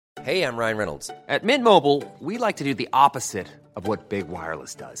Hey, I'm Ryan Reynolds. At Mint Mobile, we like to do the opposite of what Big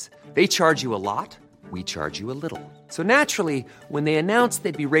Wireless does. They charge you a lot, we charge you a little. So naturally, when they announced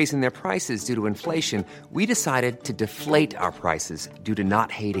they'd be raising their prices due to inflation, we decided to deflate our prices due to not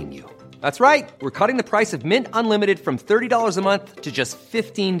hating you. That's right. We're cutting the price of Mint Unlimited from $30 a month to just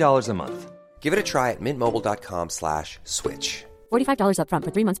 $15 a month. Give it a try at mintmobile.com/switch. $45 up front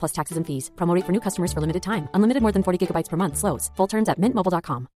for 3 months plus taxes and fees. Promo rate for new customers for limited time. Unlimited more than 40 gigabytes per month. Slows full terms at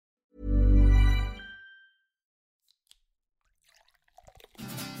mintmobile.com.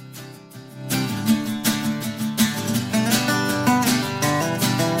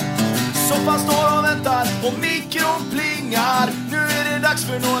 Soffan står och väntar och mikron plingar. Nu är det dags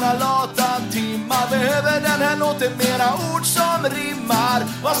för några lata timmar. Behöver den här låten mera ord som rimmar.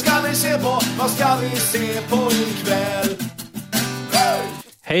 Vad ska vi se på? Vad ska vi se på ikväll?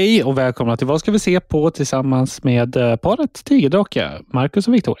 Hej och välkomna till Vad ska vi se på tillsammans med paret Tigerdrake, Marcus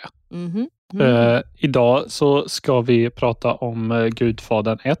och Victoria. Idag så ska vi prata om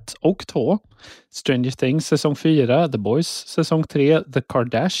Gudfadern 1 och 2, Stranger Things säsong 4, The Boys säsong 3, The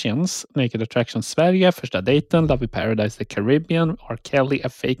Kardashians, Naked Attraction Sverige, Första dejten, Love in Paradise The Caribbean, R. Kelly A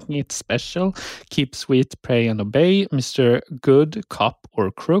Faking It Special, Keep Sweet, Pray and Obey, Mr. Good, Cop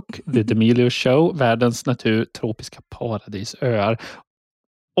or Crook, The D'Amelio Show, Världens natur, tropiska paradisöar.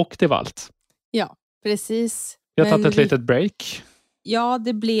 Och det var allt. Ja, precis. Jag har tagit ett litet break. Ja,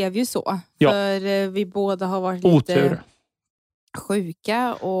 det blev ju så. Ja. För vi båda har varit Otur. lite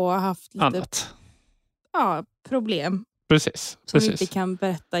sjuka och haft lite Annat. problem. Precis. Som vi inte kan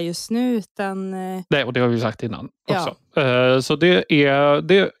berätta just nu. Utan, nej, och det har vi sagt innan också. Ja. Så det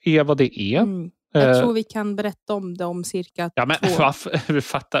är vad det är. Jag tror vi kan berätta om det om cirka 2.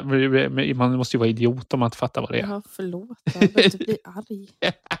 Man måste ju vara idiot om man inte fattar vad det är. Ja, förlåt. Jag vill inte bli arg.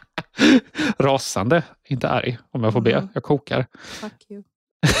 Rasande, inte arg om jag får be. Jag kokar. Fuck you.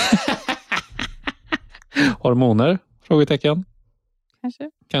 Hormoner? Frågetecken.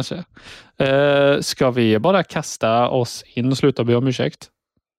 Kanske. Ska vi bara kasta oss in och sluta be om ursäkt?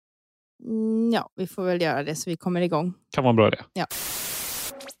 Ja, vi får väl göra det så vi kommer igång. Kan vara bra det. Ja.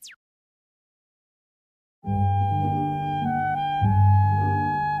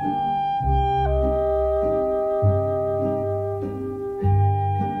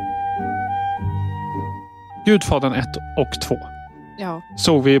 Gudfadern 1 och 2. Ja.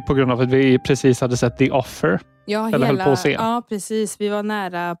 Såg vi på grund av att vi precis hade sett The Offer. Ja, höll på att se. Ja, precis. Vi var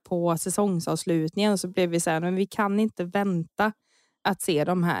nära på säsongsavslutningen och så blev vi så här, men vi kan inte vänta att se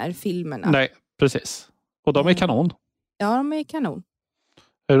de här filmerna. Nej, precis. Och de är kanon. Ja, de är kanon.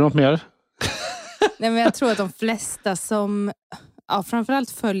 Är det något mer? Nej, men jag tror att de flesta som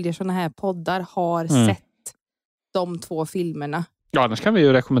framförallt följer såna här poddar har sett de 2 filmerna. Ja, annars kan vi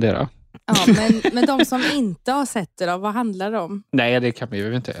ju rekommendera. Ja, men de som inte har sett det då, vad handlar det om? Nej, det kan vi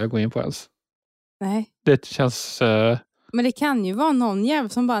ju inte gå in på ens. Nej. Det känns... Men det kan ju vara någon jävel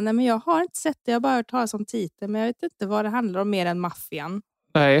som bara, nej men jag har inte sett det, jag har bara hört talas om titeln, men jag vet inte vad det handlar om mer än maffian.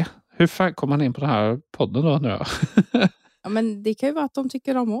 Nej, hur fan kom man in på den här podden då nu? Ja, men det kan ju vara att de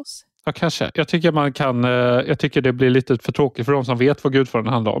tycker om oss. Ja, kanske. Jag tycker det blir lite för tråkigt för de som vet vad Gudfadern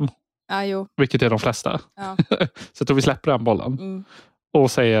handlar om. Ja, jo. Vilket är de flesta. Ja. Så då vi släpper den bollen.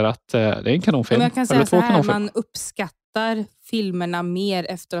 Och säger att det är en kanonfilm. Men jag kan säga så här, man uppskattar filmerna mer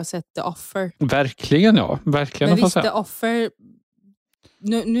efter att ha sett The Offer. Verkligen, ja. Verkligen. Men visst, The Offer,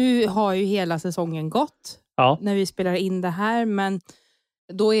 nu har ju hela säsongen gått när vi spelar in det här, men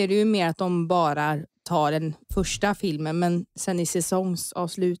då är det ju mer att de bara tar den första filmen, men sen i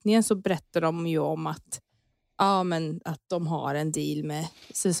säsongsavslutningen så berättar de ju om att att de har en deal med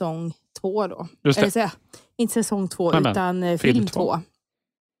säsong 2 då. Eller säga, inte säsong 2 utan film 2.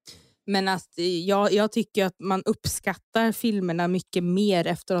 Men att jag tycker att man uppskattar filmerna mycket mer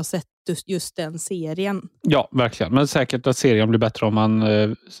efter att ha sett just den serien. Ja, verkligen. Men säkert att serien blir bättre om man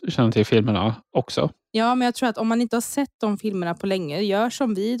känner till filmerna också. Ja, men jag tror att om man inte har sett de filmerna på länge, gör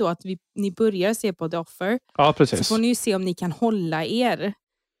som vi då, att ni börjar se på The Offer. Ja, precis. Så får ni ju se om ni kan hålla er.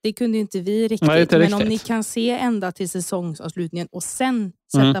 Det kunde ju inte vi riktigt. Nej, inte men riktigt. Om ni kan se ända till säsongsavslutningen och sen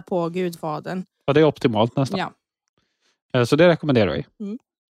sätta på Gudfadern. Ja, det är optimalt nästan. Ja. Så det rekommenderar vi.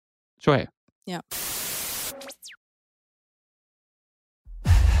 Så hej. Ja.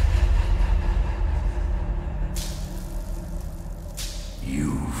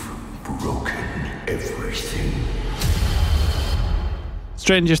 You've broken everything.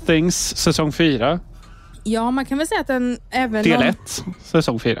 Stranger Things, säsong 4. Ja, man kan väl säga att den även... Del 1,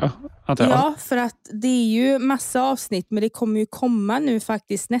 säsong 4. Ja, för att det är ju massa avsnitt, men det kommer ju komma nu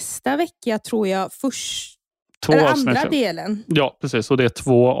faktiskt nästa vecka, tror jag, andra delen. Ja, precis. Och det är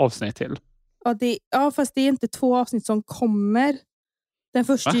 2 avsnitt till. Ja, fast det är inte 2 avsnitt som kommer Den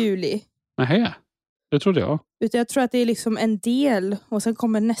 1 juli. Nej, det trodde jag. Utan jag tror att det är liksom en del och sen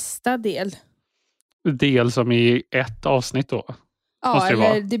kommer nästa del. Del som i ett avsnitt då? Ja,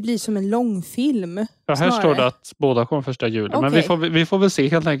 eller det blir som en långfilm. Ja, här står det att båda kommer 1 juli. Okay. Men vi får väl se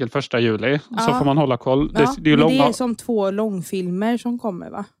helt enkelt 1 juli. Ja. Så får man hålla koll. Ja, det är som 2 långfilmer som kommer,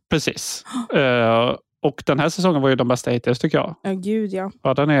 va? Precis. Och den här säsongen var ju de bästa hittills, tycker jag. Ja, gud ja.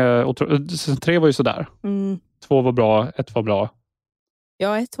 Ja, den är säsong 3 var ju sådär. 2 var bra, 1 var bra.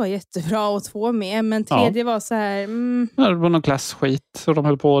 Ja, 1 var jättebra och 2 med. Men 3 var så här... Ja, det var någon klassskit och de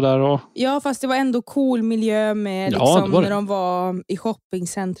höll på där. Och... Ja, fast det var ändå cool miljö med liksom, när de var i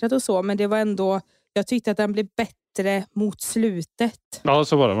shoppingcentret och så. Men det var ändå... Jag tyckte att den blev bättre mot slutet. Ja,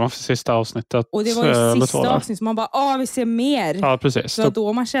 så var det. Det var sista avsnittet. Och det var ju sista avsnitt som man bara, vi ser mer. Ja, precis. Så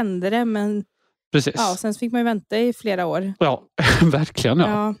då man kände det, men... Precis. Ja, sen fick man ju vänta i flera år. Ja, verkligen.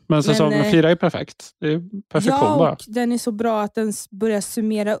 Ja. Men säsong 4 är perfekt. Det är perfektion bara. Ja, och den är så bra att den börjar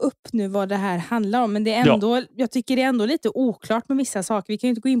summera upp nu vad det här handlar om. Men det är ändå, jag tycker det är ändå lite oklart med vissa saker. Vi kan ju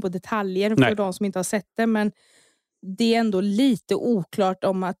inte gå in på detaljer för de som inte har sett det. Men det är ändå lite oklart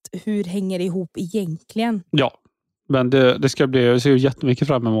om att hur hänger det ihop egentligen. Ja. Men det ska bli, jag ser ju jättemycket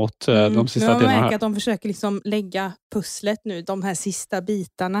fram emot de sista delarna här. Jag märker att de försöker liksom lägga pusslet nu, de här sista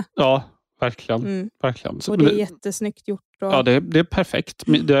bitarna. Ja, verkligen. Verkligen. Och det är jättesnyggt gjort. Ja, det är perfekt.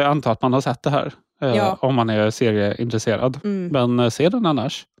 Jag antar att man har sett det här. Om man är serieintresserad. Men se den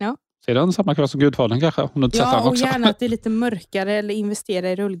annars. Ja. Se den samma kväll som Gudfadern kanske. Om du inte sett den också. Och gärna att det är lite mörkare eller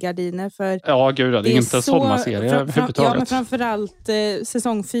investera i rullgardiner. För gud, det är inte en sommarserie överhuvudtaget. Ja, men framförallt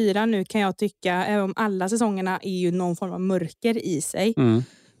säsong 4 nu kan jag tycka, även om alla säsongerna är ju någon form av mörker i sig.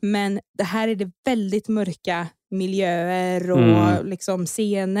 Men det här är det väldigt mörka miljöer och liksom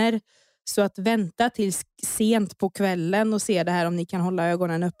scener. Så att vänta till sent på kvällen och se det här, om ni kan hålla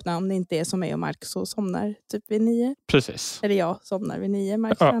ögonen öppna, om det inte är som mig och Mark så somnar typ vid 9. Precis. Eller jag somnar vid 9.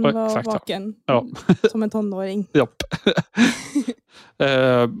 Mark kan vara vaken som en tonåring.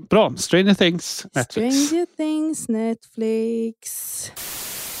 Bra. Stranger Things, Netflix. Stranger Things, Netflix.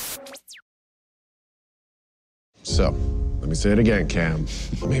 So, let me say it again, Cam.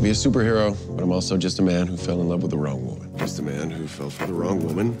 Maybe a superhero, but I'm also just a man who fell in love with the wrong woman. Just a man who fell for the wrong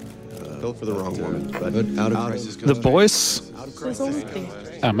woman. Fell for the wrong woman. But out of crisis The Boys.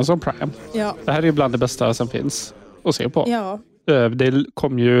 Amazon Prime. Ja. Det här är bland det bästa som finns att se på. Ja. Det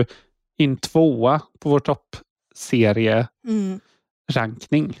kom ju in 2 på vår toppserie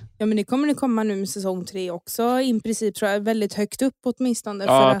rankning. Ja, men det kommer det komma nu med säsong 3 också. I princip tror jag väldigt högt upp åtminstone.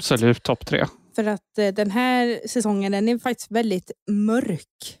 Ja, för absolut. Topp 3. För att den här säsongen, den är faktiskt väldigt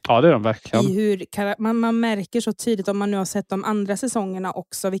mörk. Ja, det är den verkligen. I hur man märker så tydligt, om man nu har sett de andra säsongerna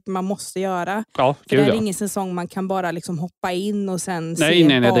också, vilket man måste göra. Ja, för det är ingen säsong man kan bara liksom hoppa in och sen se bakåt.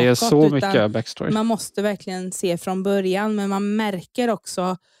 Nej, det är så mycket backstory. Man måste verkligen se från början, men man märker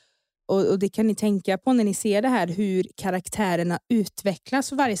också, och det kan ni tänka på när ni ser det här, hur karaktärerna utvecklas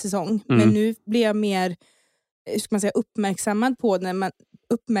för varje säsong. Men nu blir jag mer, ska man säga, uppmärksammad på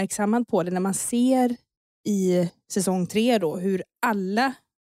det när man ser i säsong 3 då, hur alla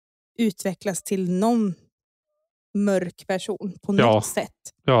utvecklas till någon mörk person på något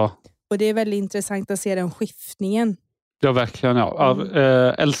sätt. Ja. Och det är väldigt intressant att se den skiftningen. Ja, verkligen.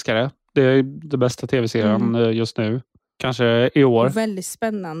 Älskar det. Det är det bästa tv-serien just nu. Kanske i år. Och väldigt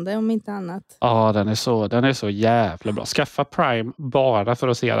spännande om inte annat. Ja, den är så jävla bra. Skaffa Prime bara för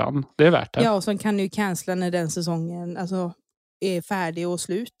att se den. Det är värt det. Ja, och så kan du cancella när den säsongen är färdig och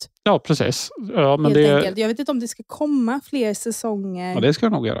slut. Ja, precis. Ja, men helt enkelt. Jag vet inte om det ska komma fler säsonger. Ja, det ska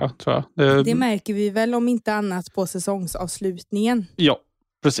jag nog göra, tror jag. Det märker vi väl om inte annat på säsongsavslutningen. Ja,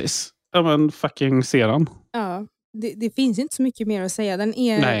 precis. Ja, men fucking se den. Ja. Det finns inte så mycket mer att säga. Den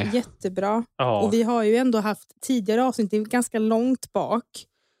är jättebra. Ja. Och vi har ju ändå haft tidigare avsnitt ganska långt bak.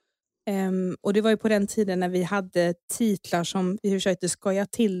 Och det var ju på den tiden när vi hade titlar som vi försökte skoja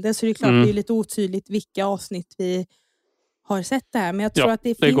till det. Så det är klart det är lite otydligt vilka avsnitt vi har sett det här. Men jag tror att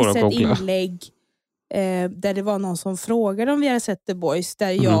det finns ett inlägg där det var någon som frågade om vi hade sett The Boys.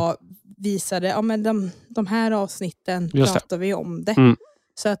 Där jag visade, men de här avsnitten pratar vi om det.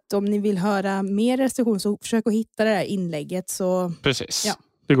 Så att om ni vill höra mer recension så försök att hitta det här inlägget. Så, precis,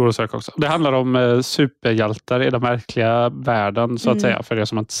 det går att söka också. Det handlar om superhjältar i den märkliga världen så att säga, för er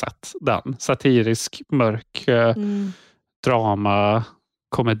som inte sett den. Satirisk, mörk drama,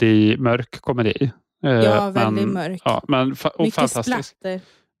 komedi, mörk komedi. Väldigt mörk. Ja, men mycket fantastisk.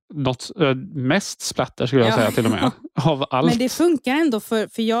 Splatter. Mest splatter skulle jag säga till och med. Av allt. Men det funkar ändå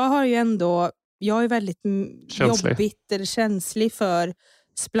för jag har ju ändå, jag är väldigt jobbigt eller känslig för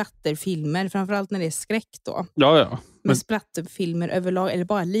splatterfilmer, framförallt när det är skräck då. Ja. Men splatterfilmer överlag, eller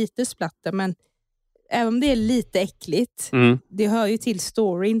bara lite splatter, men även om det är lite äckligt, det hör ju till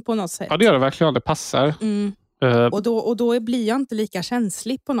storyn på något sätt. Ja, det gör det verkligen. Det passar. Och då blir jag inte lika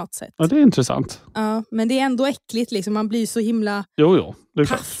känslig på något sätt. Ja, det är intressant. Ja, men det är ändå äckligt. Liksom. Man blir så himla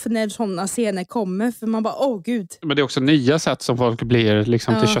paff när sådana scener kommer. För man bara, gud. Men det är också nya sätt som folk blir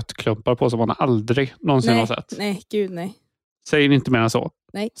liksom till köttklumpar på som man aldrig någonsin har sett. Nej, gud nej. Säger ni inte mer än så?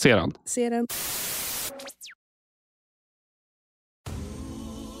 Nej. Ser den.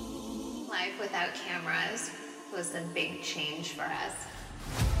 Life without cameras was a big change for us.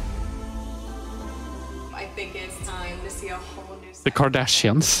 I think it's time to see a whole new The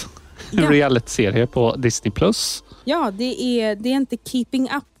Kardashians. En reality-serie på Disney+. Ja, det är inte Keeping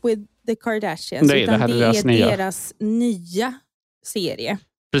Up with the Kardashians. Nej, utan det är deras nya serie.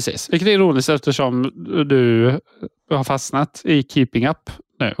 Precis, vilket är ironiskt eftersom du har fastnat i Keeping Up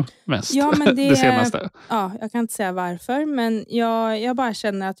nu mest. Ja, men det senaste. Ja, jag kan inte säga varför, men jag bara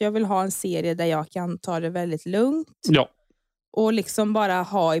känner att jag vill ha en serie där jag kan ta det väldigt lugnt. Ja. Och liksom bara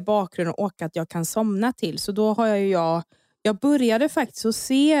ha i bakgrunden och att jag kan somna till. Så då har jag började faktiskt att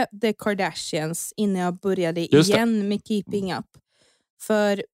se The Kardashians innan jag började igen med Keeping Up.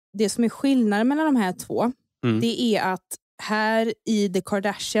 För det som är skillnaden mellan de här två, det är att här i The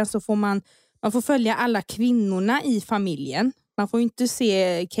Kardashians så får man får följa alla kvinnorna i familjen. Man får inte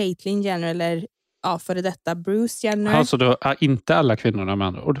se Caitlyn Jenner eller före detta Bruce Jenner. Alltså då är inte alla kvinnorna med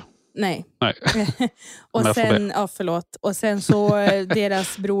andra ord? Nej. Och sen, Och sen så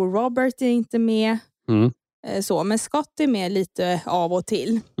deras bror Robert är inte med. Så, men Scott är med lite av och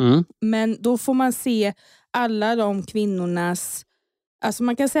till. Men då får man se alla de kvinnornas... Alltså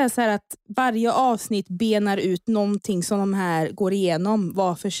man kan säga så här att varje avsnitt benar ut någonting som de här går igenom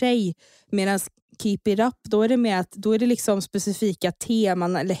var för sig. Medan Keep It Up, då är det liksom specifika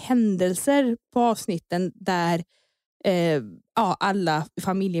teman eller händelser på avsnitten där alla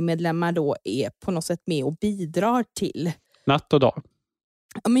familjemedlemmar då är på något sätt med och bidrar till. Natt och dag.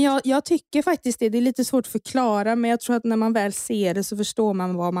 Ja, men jag tycker faktiskt det är lite svårt att förklara, men jag tror att när man väl ser det så förstår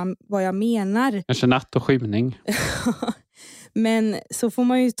man vad jag menar. Kanske natt och skymning. Men så får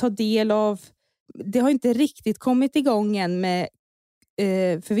man ju ta del av, det har inte riktigt kommit igång än med,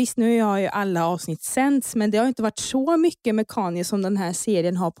 för visst nu har ju alla avsnitt sänds, men det har inte varit så mycket med Kanye som den här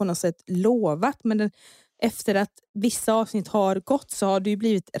serien har på något sätt lovat. Men efter att vissa avsnitt har gått så har det ju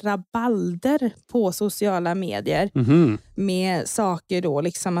blivit rabalder på sociala medier med saker då,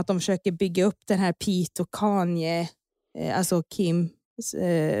 liksom att de försöker bygga upp den här Pete och Kanye, alltså Kim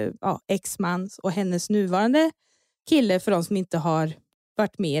ex-mans och hennes nuvarande kille, för de som inte har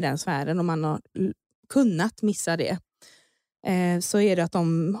varit med i den sfären och man har kunnat missa det. Så är det att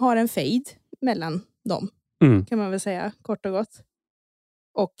de har en fade mellan dem, kan man väl säga, kort och gott.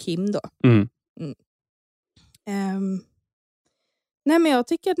 Och Kim då. Nej, men jag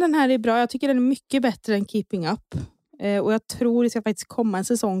tycker att den här är bra. Jag tycker den är mycket bättre än Keeping Up. Och jag tror det ska faktiskt komma en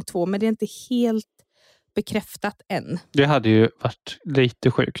säsong 2, men det är inte helt bekräftat än. Det hade ju varit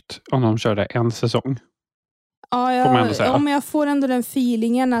lite sjukt om de körde en säsong. Ja, men jag får ändå den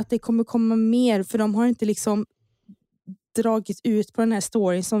feelingen att det kommer komma mer, för de har inte liksom dragit ut på den här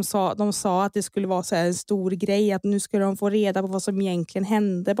storyn som de sa att det skulle vara så här en stor grej, att nu ska de få reda på vad som egentligen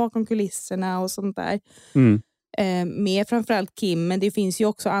hände bakom kulisserna och sånt där. Med framförallt Kim, men det finns ju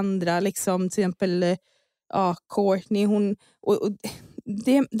också andra, liksom till exempel Kourtney,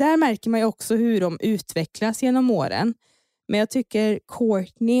 där märker man ju också hur de utvecklas genom åren. Men jag tycker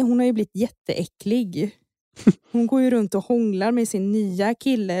Kourtney, hon har ju blivit jätteäcklig. Hon går ju runt och hånglar med sin nya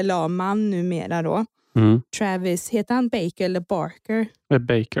kille, eller man numera då. Travis, heter han Baker eller Barker?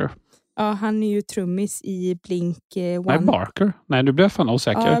 Baker. Ja, han är ju trummis i Blink One. Nej, Barker. Nej, du blir fan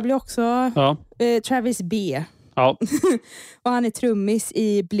osäker. Ja, jag blir också Travis B. Ja. Och han är trummis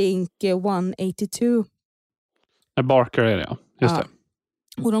i Blink 182. Barker är det, ja. Just det.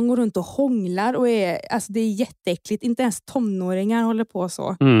 Och de går runt och hånglar och alltså det är jätteäckligt. Inte ens tonåringar håller på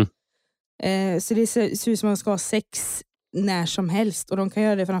så. Så det ser ut som att man ska ha sex när som helst. Och de kan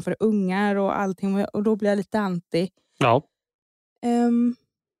göra det framför ungar och allting. Och då blir jag lite anti. Ja.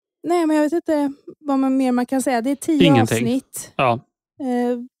 Nej, men jag vet inte vad mer man kan säga. Det är 10 avsnitt. Ja.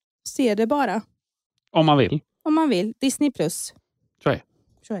 Se det bara. Om man vill. Om man vill. Disney+. Try.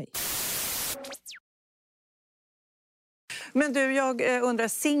 Men du, jag undrar,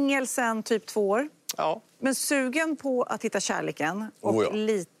 singel sen typ 2 år. Ja. Men sugen på att hitta kärleken och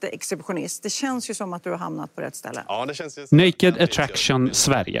lite exhibitionist. Det känns ju som att du har hamnat på rätt ställe. Ja, det känns ju... Naked Attraction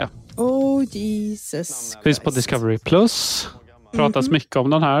Sverige. Oh Jesus. Finns på Discovery+. Pratas mycket om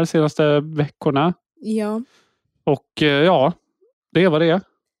den här senaste veckorna. Ja. Och ja, det är vad det är.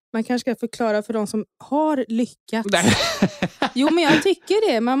 Man kanske ska förklara för de som har lyckats. Jo, men jag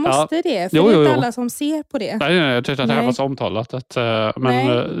tycker det. Man måste det. För det är inte alla som ser på det. Nej, jag tyckte att det här var så omtalat. Nej,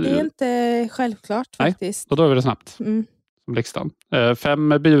 det är inte självklart faktiskt. Och då är det snabbt. Som blixten.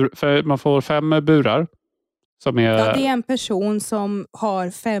 Man får 5 burar. Som är... Ja, det är en person som har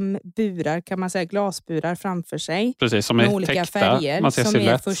 5 burar, kan man säga, glasburar framför sig. Precis, som med är olika täckta. färger. Man ser som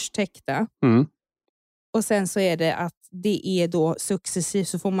silhuett. är först täckta. Och sen så är det att det är då successivt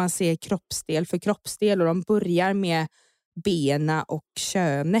så får man se kroppsdel för kroppsdel. Och de börjar med bena och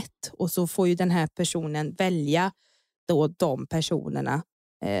könet. Och så får ju den här personen välja då de personerna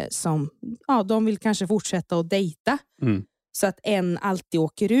som de vill kanske fortsätta att dejta. Så att en alltid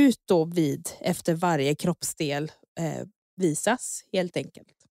åker ut då efter varje kroppsdel visas helt enkelt.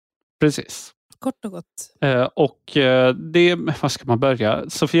 Precis. Kort och gott. Vad ska man börja?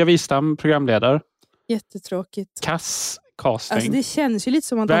 Sofia Wistam, programledare. Jättetråkigt. Kass casting. Alltså det känns ju lite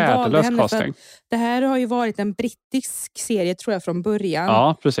som att de valde henne. För att det här har ju varit en brittisk serie tror jag från början.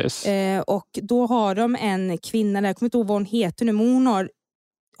 Ja, precis. Och då har de en kvinna där, jag kommer inte ihåg vad hon heter nu, men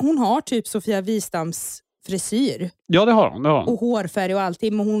hon har typ Sofia Wistams frisyr. Ja, det har hon. Och hårfärg och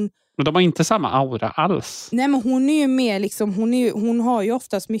allting. Men de har inte samma aura alls. Nej, men hon är ju mer liksom, hon har ju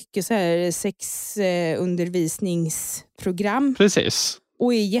oftast mycket så här sexundervisningsprogram. Precis.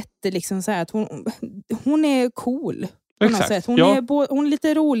 Och är jätte liksom så här att hon är cool. Exakt. Hon är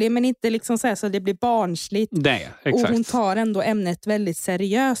lite rolig men inte liksom så här så det blir barnsligt. Nej, exakt. Och hon tar ändå ämnet väldigt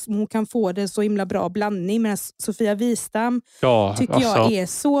seriöst. Hon kan få det så himla bra blandning. Men Sofia Wistam tycker jag är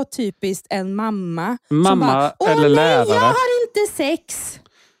så typiskt en mamma. Som bara, eller lärare. Nej, jag har inte sex.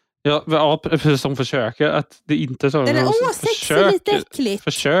 Ja, precis som försöker att det inte så. Sex är lite äckligt.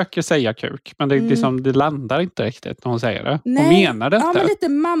 Försöker säga kuk, men det det landar inte riktigt när hon säger det. Nej. Hon menar det inte. Ja, men lite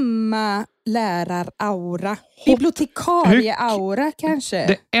mamma lärar-aura. Bibliotekarie-aura kanske.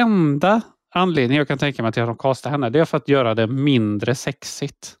 Det enda anledningen jag kan tänka mig till att de kastar henne, det är för att göra det mindre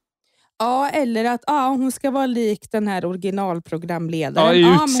sexigt. Ja, eller att hon ska vara lik den här originalprogramledaren.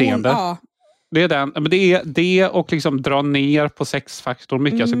 Ja, i utseende. Det är den, men det är det och liksom dra ner på sexfaktorn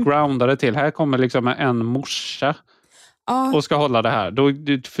mycket, alltså grounda det till. Här kommer liksom en morsa och ska hålla det här. Då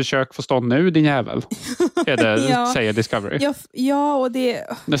försök förstå nu, din jävel. Är det, säger Discovery. Ja, och det...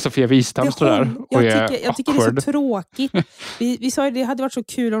 När Sofia Wistam står där och jag tycker det är så tråkigt. Vi sa ju det hade varit så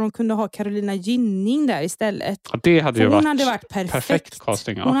kul om de kunde ha Carolina Gynning där istället. Ja, det hade ju hon hade varit perfekt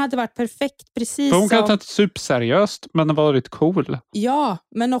casting. Ja. Hon hade varit perfekt, precis. För hon kan ta det superseriöst, men det var lite cool. Ja,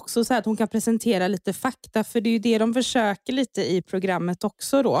 men också så att hon kan presentera lite fakta. För det är ju det de försöker lite i programmet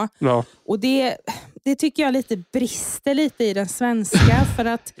också då. Ja. Och det tycker jag lite brister lite i den svenska. För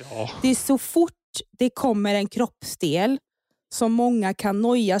att det är så fort det kommer en kroppsdel som många kan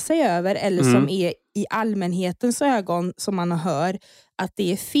noja sig över eller som är i allmänhetens ögon som man hör att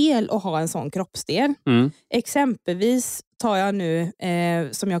det är fel att ha en sån kroppsdel. Exempelvis tar jag nu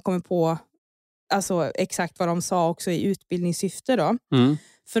som jag kommer på alltså exakt vad de sa också i utbildningssyfte då.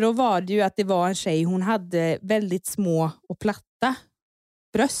 För då var det ju att det var en tjej, hon hade väldigt små och platta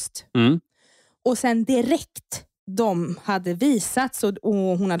bröst. Och sen direkt de hade visats och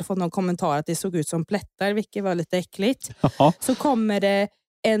hon hade fått någon kommentar att det såg ut som plättar, vilket var lite äckligt. Så kommer det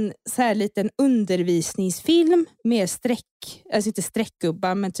en så här liten undervisningsfilm med alltså inte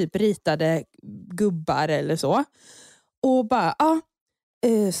streckgubbar men typ ritade gubbar eller så. Och bara,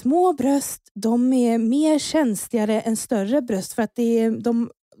 små bröst, de är mer känsligare än större bröst för att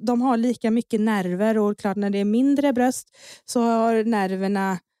de har lika mycket nerver och klart när det är mindre bröst så har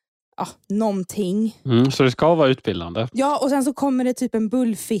nerverna någonting. Så det ska vara utbildande. Ja, och sen så kommer det typ en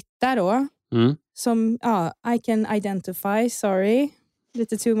bullfitta då. Som, I can identify, sorry.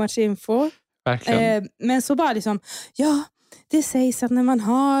 Lite too much info. Verkligen. Men så bara liksom, det sägs att när man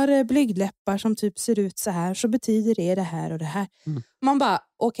har blygdläppar som typ ser ut så här så betyder det här och det här. Man bara,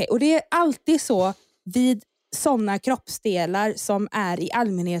 okej. Och det är alltid så vid sådana kroppsdelar som är i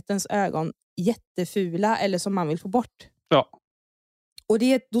allmänhetens ögon jättefula eller som man vill få bort. Ja. Och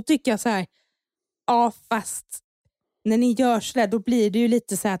då tycker jag så här, fast när ni gör så där, då blir det ju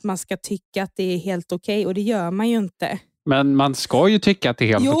lite så här att man ska tycka att det är helt okej, och det gör man ju inte. Men man ska ju tycka att det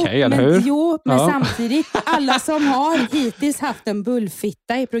är helt okej, eller hur? Jo, men samtidigt, alla som har hittills haft en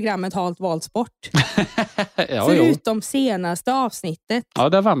bullfitta i programmet har valts bort. Förutom senaste avsnittet. Ja,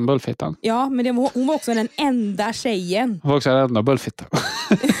 där vann bullfittan. Ja, men hon var också den enda tjejen. Hon var också den enda bullfittan.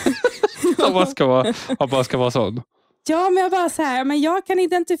 Och bara ska vara sån. Ja, men jag bara så här, men jag kan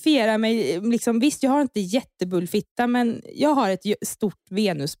identifiera mig liksom, visst jag har inte jättebullfitta, men jag har ett stort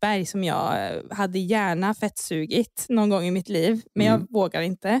venusberg som jag hade gärna fettsugit någon gång i mitt liv, men jag vågar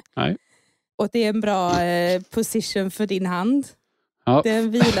inte. Nej. Och det är en bra position för din hand. Ja.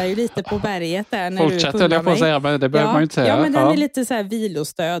 Den vilar ju lite på berget där. När Fortsätt höll jag på att säga, men det behöver man ju inte säga. Ja, men den är lite så här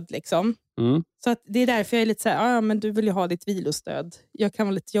vilostöd liksom. Så att det är därför jag är lite så här, ja men du vill ju ha ditt vilostöd. Jag kan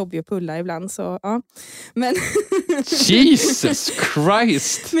vara lite jobbig att pulla ibland, så ja. Men Jesus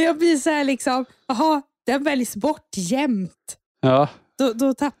Christ! Men jag blir så här liksom, jaha, den väljs bort jämt. Ja.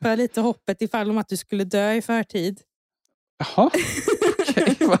 Då tappar jag lite hoppet ifall om att du skulle dö i förtid. Jaha,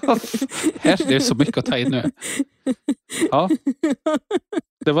 okej. Det är så mycket att ta in nu. Ja.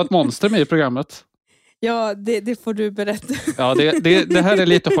 Det var ett monster med i programmet. Ja, det får du berätta. Ja, det här är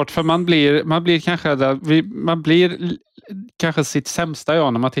lite hårt, för man blir kanske sitt sämsta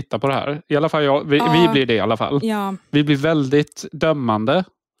jag när man tittar på det här. I alla fall vi blir det i alla fall. Ja. Vi blir väldigt dömande.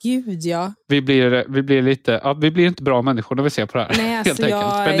 Gud, ja. Vi blir lite, vi blir inte bra människor när vi ser på det här. Nej, alltså helt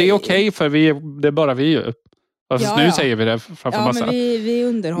enkelt. Men det är okej, för det är bara vi ju. Alltså, nu säger vi det framför massa. Men vi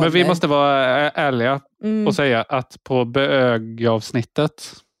underhåller. Men vi måste vara ärliga och säga att på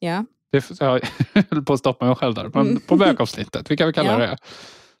bögavsnittet. Ja. Jag höll på att stoppa mig själv där. Men på bögavsnittet, vi kan väl kalla det.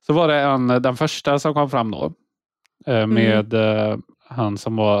 Så var det den första som kom fram då. Med han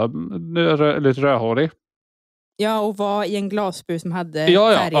som var lite rödhårig. Ja, och var i en glasbur som hade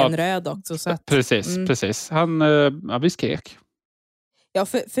färgen röd också. Så att, precis. Han, vi skrek. Ja,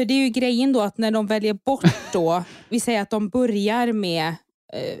 för det är ju grejen då att när de väljer bort då, vi säger att de börjar med,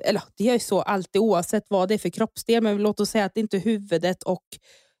 eller det är ju så alltid oavsett vad det är för kroppsdel, men låt oss säga att inte huvudet och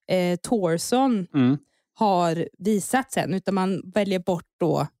torson har visat sen, utan man väljer bort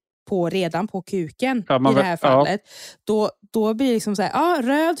då redan på kuken i det här fallet. Då blir det liksom så här,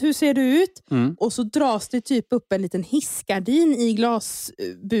 röd, hur ser du ut? Och så dras det typ upp en liten hissgardin i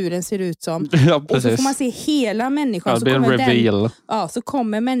glasburen, ser det ut som. Och så får man se hela människan. Det blir en reveal. Så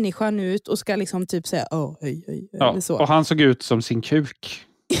kommer människan ut och ska liksom typ säga, hej. Eller så. Och han såg ut som sin kuk.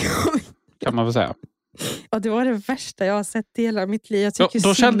 Kan man väl säga. Ja, det var det värsta jag har sett i hela mitt liv.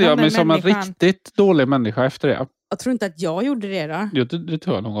 Då kände jag mig som en riktigt dålig människa efter det. Jag tror inte att jag gjorde det då. Jo, det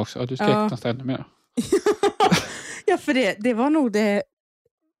tror jag nog också. Du skrek nästan ännu mer. Ja, för det var nog det.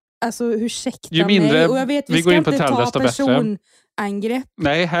 Alltså, ursäkta ju mindre mig. Och jag vet, vi går in på inte ta personangrepp.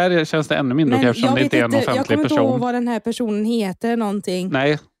 Nej, här känns det ännu mindre eftersom det inte är en offentlig person. Jag kommer inte ihåg vad den här personen heter någonting.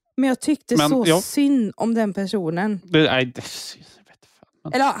 Nej. Men jag tyckte synd om den personen.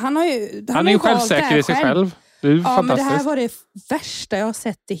 Eller han är ju självsäker i sig själv. Det är fantastiskt. Men det här var det värsta jag har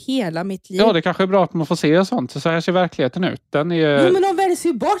sett i hela mitt liv. Ja, det kanske är bra att man får se sånt. Så här ser verkligheten ut. Den är... Jo, men de väljs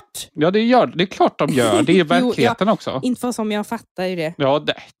ju bort. Ja, det är klart de gör. Det är verkligheten också. Inte för som jag fattar ju det. Ja,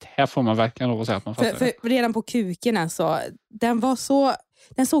 det här får man verkligen lov att säga att man fattar. För redan på kuken alltså.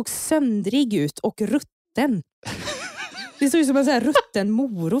 Den såg söndrig ut och rutten. Det såg ut som en sån här rutten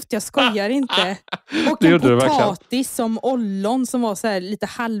morot, jag skojar inte. Och en potatis som ollon som var så här lite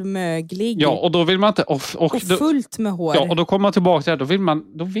halvmöglig. Ja, och då vill man inte... Och fullt med hår. Ja, och då kommer man tillbaka till det.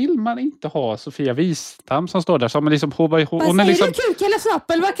 Då vill man inte ha Sofia Wistam som står där. Som är liksom... Vad säger du, kuk eller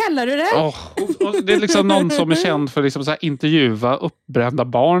snopp, eller vad kallar du det? Och det är liksom någon som är känd för liksom så här intervjua uppbrända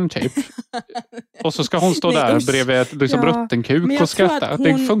barn typ. Och så ska hon stå där bredvid ett liksom rutten kuk och skratta.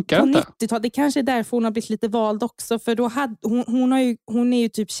 Det funkar inte. 90-talet, det kanske är därför hon har blivit lite vald också. För då hade hon är ju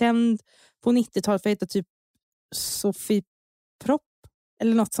typ känd på 90-talet för att heta typ Sofie Propp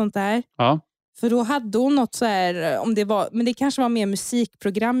eller något sånt där. Ja. För då hade hon något så här, om det var, men det kanske var mer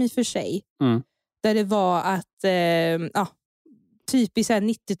musikprogram i och för sig. Där det var att typiskt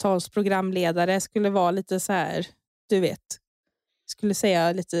 90-talsprogramledare skulle vara lite så här, du vet, skulle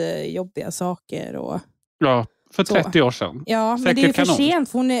säga lite jobbiga saker och för 30 år sedan. Ja, säkert men det är ju för sent.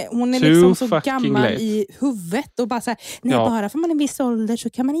 För hon är liksom så gammal late. I huvudet. Och bara så här, bara för man är en viss ålder så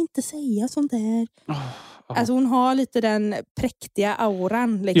kan man inte säga sånt där. Alltså hon har lite den präktiga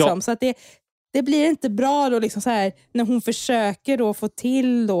auran. Liksom. Ja. Så att det blir inte bra då liksom så här, när hon försöker då få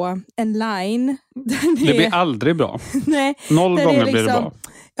till då en line. Det blir aldrig bra. Nej, 0 gånger blir det bra.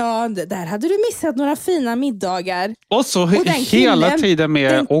 Ja, där hade du missat några fina middagar. Och så hela tiden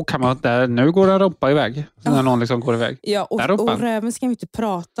med, kan man där, nu går en rumpa iväg. När någon liksom går iväg. Ja, och röven ska vi inte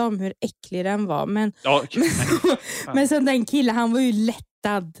prata om hur äcklig den var. Men sen den killen, han var ju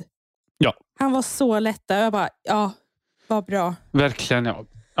lättad. Ja. Han var så lättad. Jag bara, vad bra. Verkligen, ja.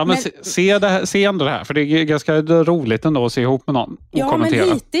 Ja, men se ändå det här, för det är ganska roligt ändå att se ihop med någon och kommentera.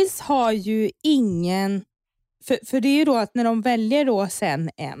 Men hittills har ju ingen... För det är ju då att när de väljer då sen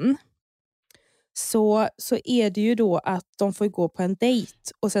en så är det ju då att de får gå på en dejt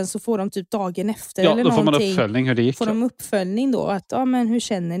och sen så får de typ dagen efter eller då får någonting. Man uppföljning hur det gick. Får de uppföljning då att men hur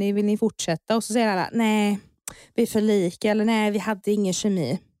känner ni, vill ni fortsätta? Och så säger alla, nej vi är för lika eller nej vi hade ingen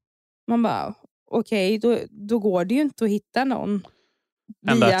kemi. Man bara okej, då går det ju inte att hitta någon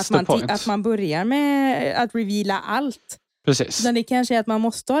via att man börjar med att reveala allt. Precis. Men det kanske är att man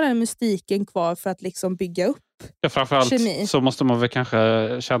måste ha den mystiken kvar för att liksom bygga upp framförallt kemi. Så måste man väl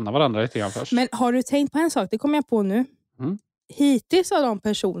kanske känna varandra lite grann först. Men har du tänkt på en sak? Det kommer jag på nu. Hittills av de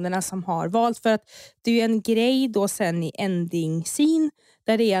personerna som har valt, för att det är ju en grej då sen i ending scene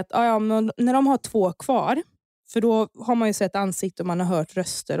där det är att när de har 2 kvar, för då har man ju sett ansikte och man har hört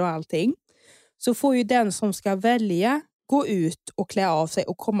röster och allting, så får ju den som ska välja gå ut och klä av sig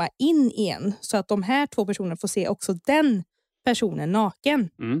och komma in igen, så att de här 2 personerna får se också den personen naken.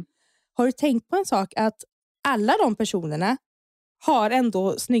 Har du tänkt på en sak, att alla de personerna har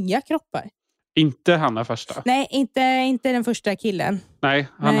ändå snygga kroppar? Inte han är första. Nej, inte den första killen. Nej,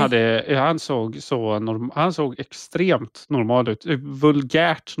 han såg extremt normal ut.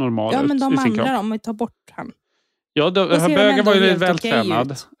 Vulgärt normal ut. Ja, men de i sin andra kropp. de tar bort han. Ja, bögen var ju lite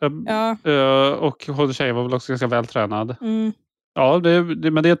vältränad. Ja. Och tjejen var väl också ganska vältränad. Ja,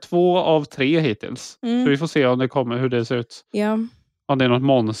 men det är 2 av 3 hittills. Så vi får se om det kommer, hur det ser ut. Ja. Om det är något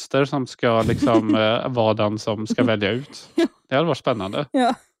monster som ska liksom vara den som ska välja ut. Det hade varit spännande.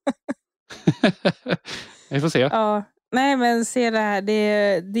 Ja. Vi får se. Ja. Nej, men se det här.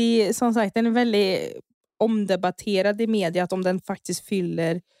 Det som sagt, den är väldigt omdebatterad i media, att om den faktiskt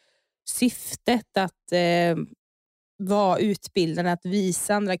fyller syftet att vara utbildande, att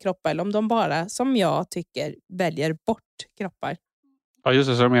visa andra kroppar, eller om de bara, som jag tycker, väljer bort kroppar. Ja, just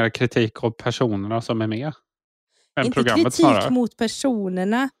det, så är det mer kritik av personerna som är med. Inte programmet kritik snarare. Mot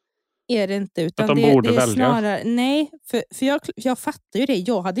personerna är det inte, utan att de det borde är välja. snarare, nej, för jag fattar ju det.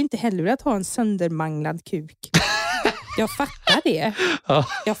 Jag hade inte heller velat ha en söndermanglad kuk. Jag fattar det. Ja.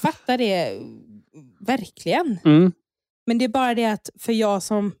 Jag fattar det verkligen. Men det är bara det att för jag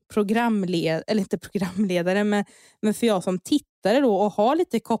som programledare, eller inte programledare, men för jag som tittare då och har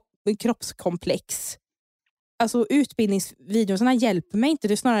lite kroppskomplex. Alltså utbildningsvideorna hjälper mig inte.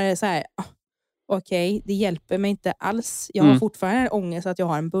 Det är snarare så här, okej, det hjälper mig inte alls. Jag har fortfarande ångest att jag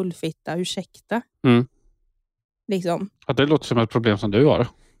har en bullfitta. Ursäkta. Liksom. Ja, det låter som ett problem som du har.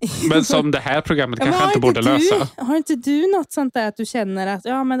 Men som det här programmet kanske inte borde lösa. Har inte du något sånt där att du känner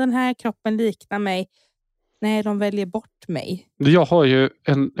att men den här kroppen liknar mig? Nej, de väljer bort mig. Jag har ju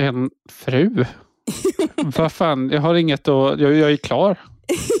en fru. Vad fan, jag har inget att... Jag är klar.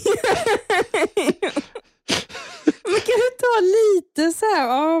 Men kan du ta lite så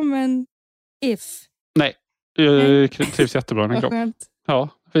här? Men if. Nej, jag trivs jättebra i min kropp. Skönt. Ja,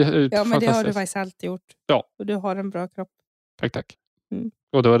 men det har du faktiskt alltid gjort. Ja. Och du har en bra kropp. Tack.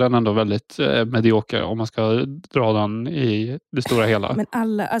 Och då är den ändå väldigt medioker om man ska dra den i det stora hela. Men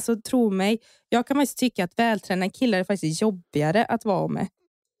alla, alltså tro mig, jag kan faktiskt tycka att vältränade killar är faktiskt jobbigare att vara med.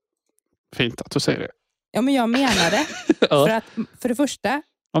 Fint att du säger det. Ja, men jag menar det. Ja. För att, för det första,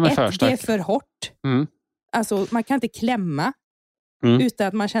 det är för hårt. Alltså, man kan inte klämma utan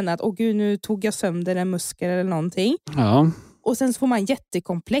att man känner att gud, nu tog jag sönder en muskel eller någonting. Ja. Och sen så får man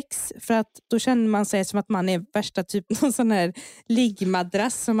jättekomplex, för att då känner man sig som att man är värsta typ någon sån här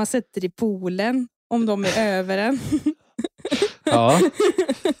liggmadrass som man sätter i poolen om de är över en. Ja.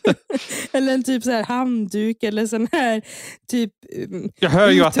 Eller en typ så här handduk eller sån här typ... Jag hör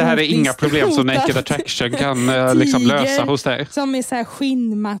ju att det här är inga problem som Naked Attraction kan liksom lösa hos dig. Som är så här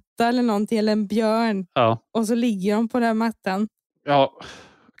skinnmatta eller någonting, eller en björn. Ja. Och så ligger de på den här mattan. Ja.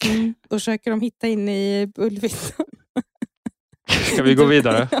 Då försöker de hitta in i bullfittan. Ska vi gå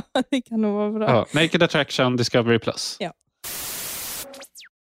vidare? Ja, det kan nog vara bra. Ja. Naked Attraction Discovery Plus. Ja.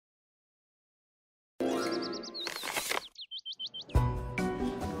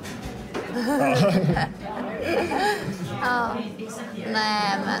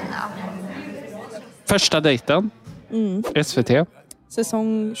 Nej, men ja. Första dejten. SVT.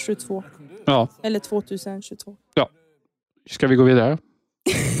 Säsong 22. Ja. Eller 2022. Ja. Ska vi gå vidare?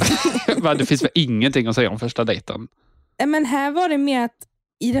 Det finns väl ingenting att säga om första dejten. Men här var det mer att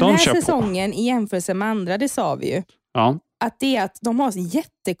i den här säsongen i jämförelse med andra, det sa vi ju. Ja. Att det är att de har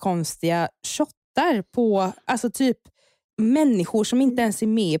jättekonstiga shottar på, alltså typ människor som inte ens är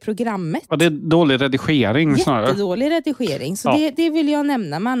med i programmet. Ja, det är dålig redigering snarare. Jättedålig redigering. Så det vill jag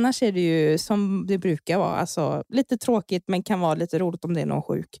nämna. Men annars är det ju som det brukar vara. Alltså, lite tråkigt, men kan vara lite roligt om det är någon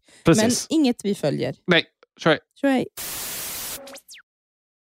sjuk. Precis. Men inget vi följer. Nej, kör.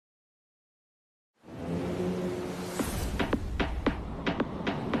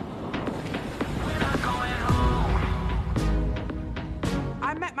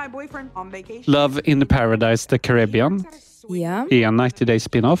 Love in Paradise, the Caribbean. Ja. Är en 90 Day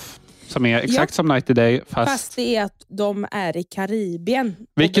spin-off. Som är exakt som 90 Day. Fast det är att de är i Karibien.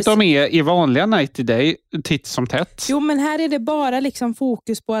 Vilket de är i vanliga 90 Day, titt som tätt. Jo, men här är det bara liksom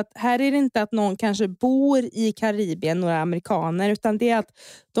fokus på att här är det inte att någon kanske bor i Karibien, några amerikaner, utan det är att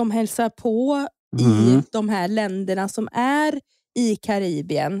de hälsar på i de här länderna som är i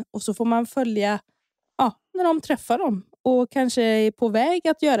Karibien. Och så får man följa när de träffar dem. Och kanske är på väg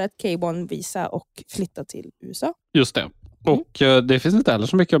att göra ett K-1-visa och flytta till USA. Just det. Och det finns inte heller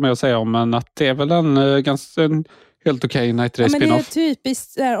så mycket mer att säga om, men att det är väl en helt okej 90 Day men spin-off. det är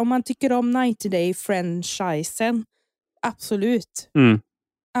typiskt, om man tycker om 90 Day-franchisen. Absolut.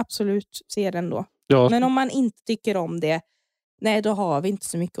 Absolut, se den då. Ja. Men om man inte tycker om det, nej, då har vi inte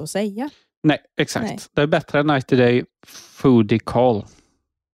så mycket att säga. Nej, exakt. Nej. Det är bättre än 90 Day Foodie Call.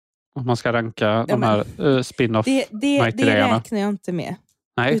 Om man ska ranka de här spin-off 90 Det räknar jag inte med.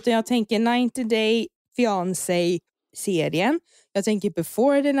 Nej. Utan jag tänker 90 Day Fiancé-serien. Jag tänker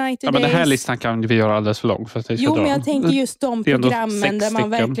Before the 90 Days. Men den här listan kan vi göra alldeles för lång. För att men jag tänker just de programmen där man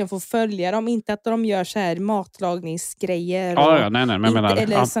verkligen får följa dem. Inte att de gör så här matlagningsgrejer.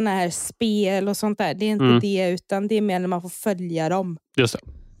 Eller såna här spel och sånt där. Det är inte det, utan det är mer när man får följa dem. Just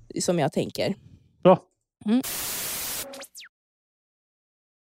det. Som jag tänker. Bra.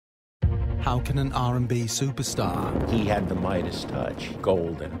 How can an R&B superstar, he had the Midas touch,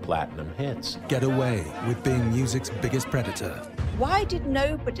 gold and platinum hits, get away with being music's biggest predator? Why did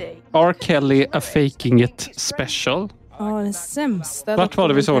nobody... R. Kelly A Faking It Special. Ja, den sämsta. Vart var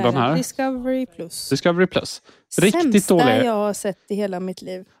det vi såg den här? Discovery Plus. Discovery Plus. Riktigt sämsta dålig. Jag har sett i hela mitt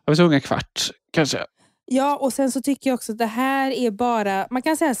liv. Vi såg en kvart, kanske. Ja, och sen så tycker jag också att det här är bara... Man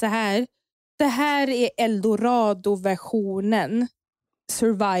kan säga så här. Det här är Eldorado-versionen.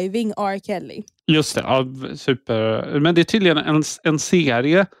 Surviving R. Kelly. Just det, ja, super. Men det är tydligen en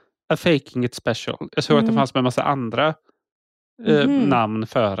serie, A Faking It Special. Jag såg att det fanns med en massa andra namn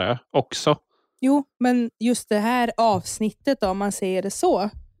före också. Jo, men just det här avsnittet, om man säger det så.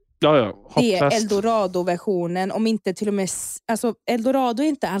 Ja, det är Eldorado-versionen. Om inte till och med... Alltså, Eldorado är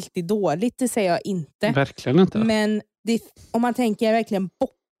inte alltid dåligt, det säger jag inte. Verkligen inte. Men om man tänker verkligen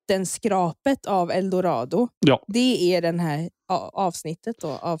bottenskrapet av Eldorado. Ja. Det är den här avsnittet då,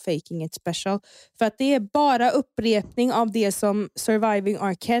 av Faking It Special. För att det är bara upprepning av det som Surviving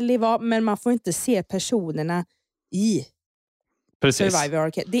R. Kelly var, men man får inte se personerna i Surviving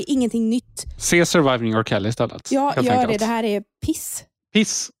R. Kelly. Det är ingenting nytt. Se Surviving R. Kelly istället. Ja, gör det. Det här är piss.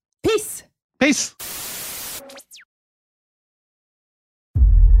 Piss. Piss. Piss.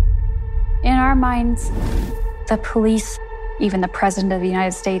 In our minds, the police, even the president of the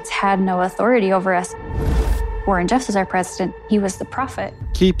United States, had no authority over us. Warren Jeffs is our president. He was the prophet.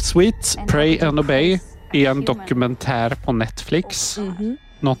 Keep Sweet, Pray and Obey är en dokumentär på Netflix.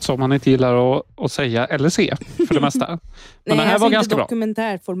 Något som man inte gillar att säga eller se för det mesta. Men nej, den här var ganska bra.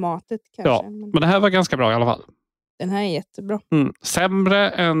 Dokumentärformatet kanske. Ja, men det här var ganska bra i alla fall. Den här är jättebra. Sämre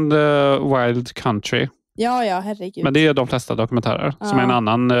än Wild Country. Ja, herregud. Men det är de flesta dokumentärer. Som är en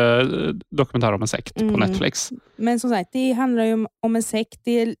annan dokumentär om en sekt på Netflix. Men som sagt, det handlar ju om en sekt.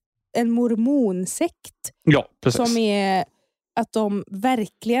 Det är en mormonsekt. Ja, precis. Som är att de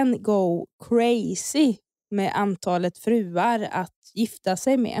verkligen go crazy med antalet fruar att gifta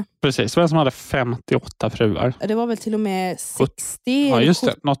sig med. Precis, vem som hade 58 fruar. Det var väl till och med 60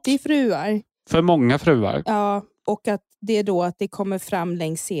 70 fruar. För många fruar. Ja, och att det är då att det kommer fram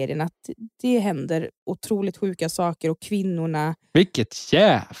längs serien att det händer otroligt sjuka saker och kvinnorna... Vilket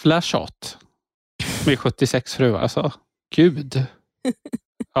jävla shot. Med 76 fruar, alltså. Gud.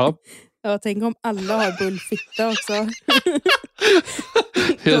 Ja. Ja, tänk om alla har bullfitta också.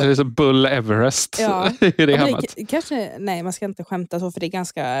 Det är som Bull Everest. Ja. Kanske, nej, man ska inte skämta så, för det är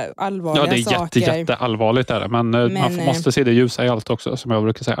ganska allvarliga saker. Ja, det är jätteallvarligt är det. Men man måste se det ljusa i allt också, som jag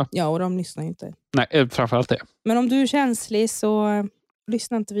brukar säga. Ja, och de lyssnar inte. Nej, framförallt det. Men om du är känslig så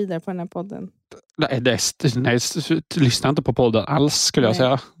lyssna inte vidare på den här podden. Nej, lyssna inte på podden alls, skulle jag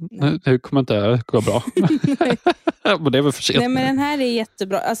säga. Det kommer inte gå bra. Men det är väl för sent. Nej, men den här är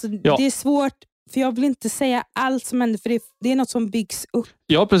jättebra. Alltså, det är svårt, för jag vill inte säga allt som händer, för det är något som byggs upp.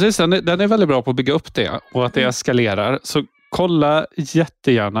 Ja, precis. Den är väldigt bra på att bygga upp det och att det eskalerar. Så kolla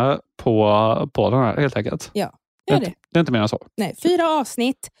jättegärna på den här, helt enkelt. Ja, gör det. Det är inte mer än så. Nej, 4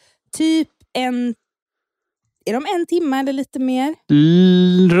 avsnitt. Typ är de 1 timme eller lite mer?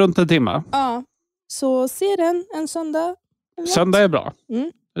 Runt 1 timme. Ja, så se den en söndag. Söndag är bra.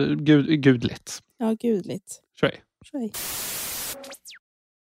 Gudligt. Ja, gudligt. Tjej.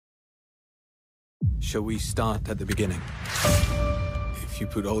 Shall we start at the beginning? If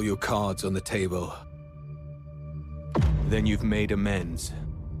you put all your cards on the table, then you've made amends.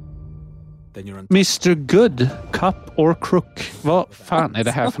 Mr. Good, Cup or Crook. Vad fan är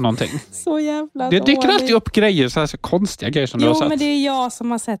det här för någonting? Så jävla det dyker alltid upp grejer, så konstiga grejer som du har sett. Jo, men det är jag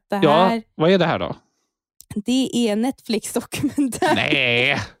som har sett det här. Ja, vad är det här då? Det är en Netflix-dokumentär.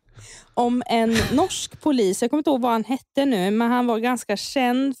 Nej! Om en norsk polis. Jag kommer inte ihåg vad han hette nu, men han var ganska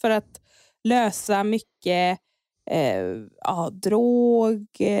känd för att lösa mycket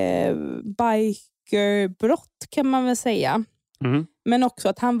bikerbrott kan man väl säga. Mm. Men också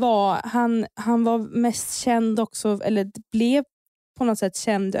att han var mest känd också, eller blev på något sätt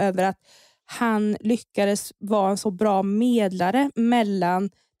känd över att han lyckades vara en så bra medlare mellan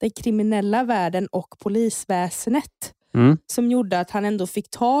den kriminella världen och polisväsendet. Mm. Som gjorde att han ändå fick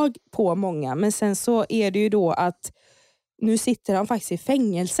tag på många. Men sen så är det ju då att nu sitter han faktiskt i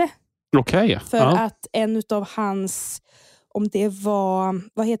fängelse. Okej. För att en utav hans, om det var,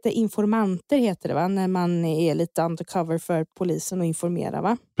 vad heter informanter heter det va? När man är lite undercover för polisen och informerar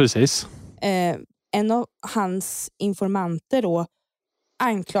va? Precis. En av hans informanter då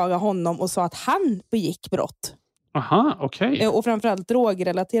anklagade honom och sa att han begick brott. Aha, okej. Och framförallt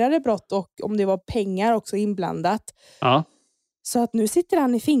drogrelaterade brott och om det var pengar också inblandat. Ja. Så att nu sitter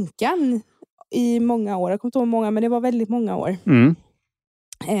han i finkan i många år. Jag kommer inte ihåg många, men det var väldigt många år. Mm.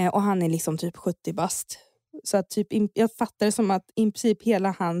 Och han är liksom typ 70 bast. Så att typ, jag fattar det som att i princip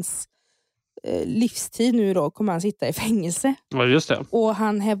hela hans livstid nu då kommer han sitta i fängelse. Ja, just det. Och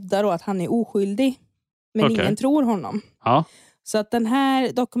han hävdar då att han är oskyldig. Men ingen tror honom. Ja. Så att den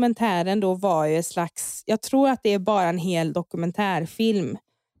här dokumentären då var ju ett slags, jag tror att det är bara en hel dokumentärfilm.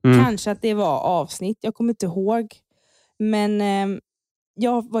 Kanske att det var avsnitt, jag kommer inte ihåg. Men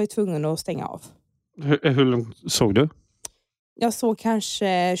jag var ju tvungen att stänga av. Hur långt såg du? Jag såg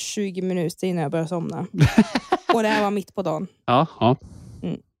kanske 20 minuter innan jag började somna. Och det här var mitt på dagen. Ja.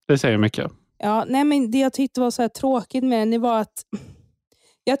 Det säger mycket. Ja, nej men det jag tyckte var så här tråkigt med den, det var att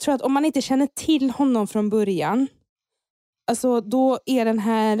jag tror att om man inte känner till honom från början, alltså då är den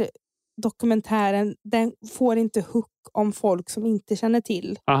här dokumentären, den får inte hook om folk som inte känner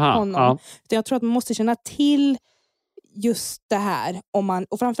till honom. Ja. Jag tror att man måste känna till just det här,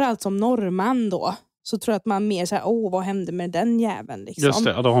 och framförallt som norrman då, så tror jag att man mer såhär, vad hände med den jäveln liksom. Just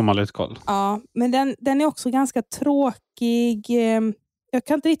det, då har man lite koll. Ja, men den är också ganska tråkig. Jag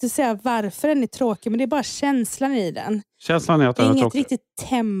kan inte riktigt säga varför den är tråkig, men det är bara känslan i den. Känslan är att den är inget tråkig. Riktigt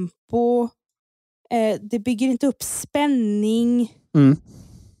tempo. Det bygger inte upp spänning.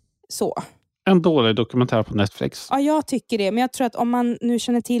 Så. En dålig dokumentär på Netflix. Ja, jag tycker det. Men jag tror att om man nu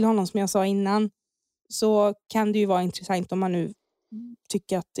känner till honom som jag sa innan, så kan det ju vara intressant om man nu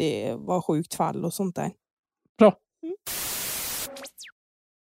tycker att det var sjukt fall och sånt där. Bra.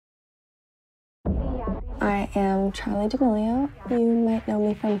 I am Charlie D'Amelio. You might know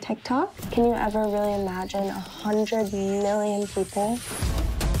me from TikTok. Can you ever really imagine 100 million people?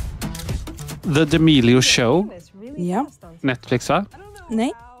 The D'Amelio Show. Ja. Netflix va?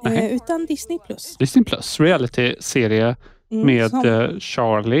 Nej, utan Disney+. Disney+. Reality-serie med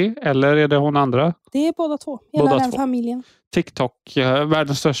Charlie. Eller är det hon andra? Det är båda två. Hela den familjen. TikTok,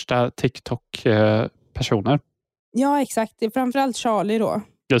 världens största TikTok-personer. Ja, exakt. Det är framförallt Charlie då.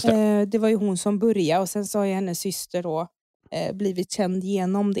 Just det. Det var ju hon som började och sen så har ju hennes syster då blivit känd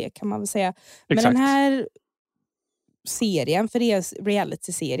genom det kan man väl säga. Men Exakt. den här serien, för det är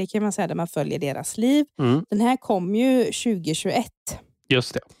reality-serie kan man säga, där man följer deras liv. Den här kom ju 2021.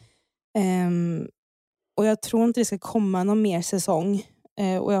 Just det. Och jag tror inte det ska komma någon mer säsong.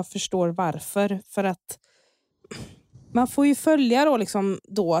 Och jag förstår varför. För att man får ju följa då liksom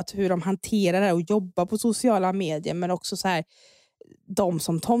då att hur de hanterar det och jobbar på sociala medier, men också så här de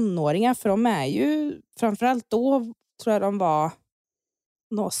som tonåringar, för de är ju framförallt då tror jag de var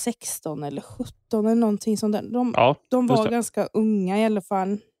 16 eller 17 eller någonting sånt där. De var ganska unga i alla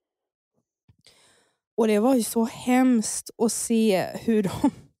fall. Och det var ju så hemskt att se hur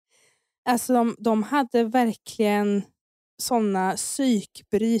de hade verkligen såna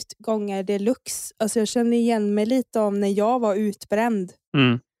psykbryt gånger deluxe. Alltså jag kände igen mig lite om när jag var utbränd.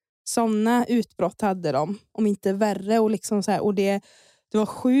 Såna utbrott hade de, om inte värre, och liksom så här, och det var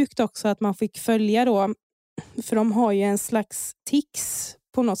sjukt också att man fick följa då, för de har ju en slags tics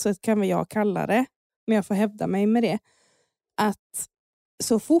på något sätt kan väl jag kalla det, men jag får hävda mig med det, att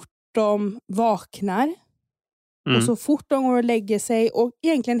så fort de vaknar och så fort de går och lägger sig och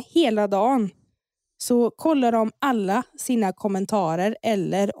egentligen hela dagen, så kollar de alla sina kommentarer,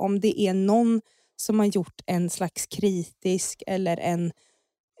 eller om det är någon som har gjort en slags kritisk eller en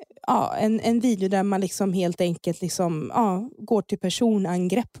video där man liksom helt enkelt liksom, går till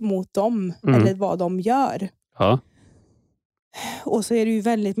personangrepp mot dem eller vad de gör. Ja. Och så är det ju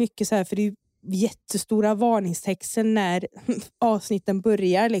väldigt mycket så här, för det är ju jättestora varningstexter när avsnitten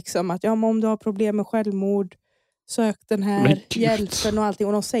börjar liksom, att men om du har problem med självmord, sök den här hjälpen och allting.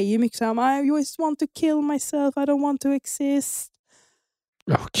 Och de säger ju mycket så här, I just want to kill myself, I don't want to exist.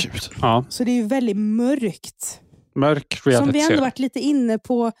 Ja, gud. Ja. Så det är ju väldigt mörkt. Mörk reality. Som vi ändå varit lite inne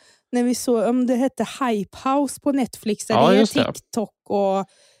på När vi såg, om det hette Hype House på Netflix. Där det är TikTok och...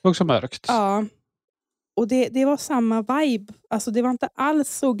 Också mörkt. Ja. Och det var samma vibe. Alltså det var inte alls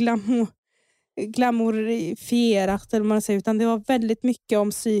så glamorifierat eller vad man säger, utan det var väldigt mycket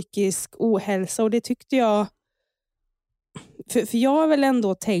om psykisk ohälsa, och det tyckte jag, för jag har väl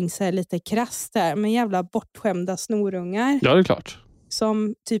ändå tänkt så här lite krasst där, med jävla bortskämda snorungar. Ja, det är klart.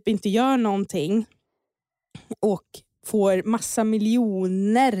 Som typ inte gör någonting och får massa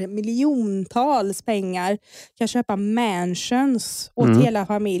miljontals pengar, kan köpa mansions åt hela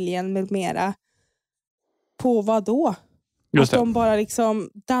familjen med mera. På vad då? Att de bara liksom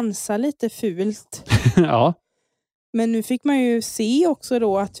dansar lite fult. Ja. Men nu fick man ju se också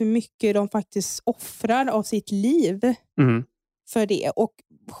då att hur mycket de faktiskt offrar av sitt liv för det. Och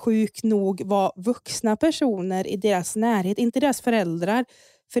sjukt nog var vuxna personer i deras närhet, inte deras föräldrar.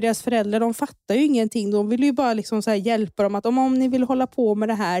 För deras föräldrar, de fattar ju ingenting. De vill ju bara liksom så här hjälpa dem att om ni vill hålla på med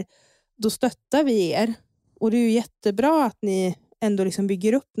det här, då stöttar vi er. Och det är ju jättebra att ni ändå liksom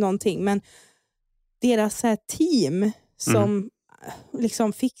bygger upp någonting. Men deras så här team som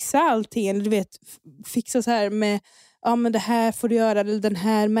liksom fixar allting, du vet, fixar så här med, ja men det här får du göra, eller den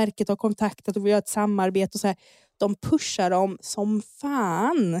här märket har kontaktat och vi gör ett samarbete och så här. De pushar dem som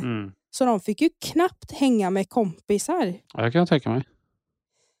fan. Så de fick ju knappt hänga med kompisar. Ja, jag kan tänka mig.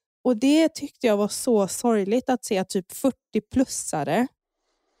 Och det tyckte jag var så sorgligt att se att typ 40-plussare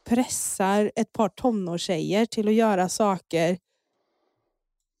pressar ett par tonårstjejer till att göra saker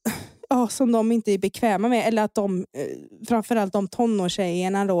som de inte är bekväma med, eller att de, framförallt de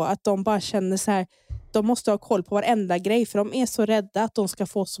tonårstjejerna då, att de bara känner så här, de måste ha koll på varenda grej, för de är så rädda att de ska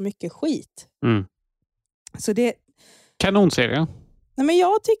få så mycket skit. Så det... Kanonserie. Nej, men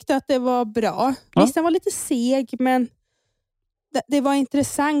jag tyckte att det var bra. Visst, den var lite seg, men det var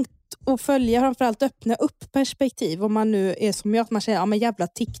intressant att följa, framförallt öppna upp perspektiv, om man nu är som jag, att man säger, ja men jävla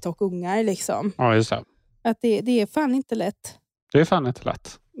TikTok-ungar liksom. Ja, just det. Att det är fan inte lätt. Det är fan inte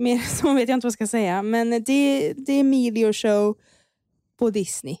lätt. Mer så vet jag inte vad jag ska säga. Men det är Meteor Show på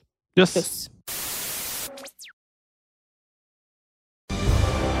Disney. Yes. Plus.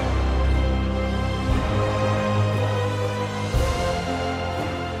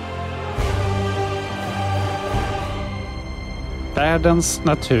 Världens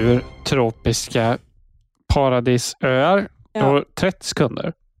natur, tropiska paradisöar. Ja. 30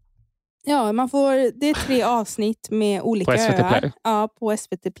 sekunder. Ja, det är 3 avsnitt med olika öar. Ja, på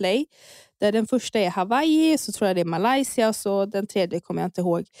SVT Play. Där den första är Hawaii, så tror jag det är Malaysia, så den tredje kommer jag inte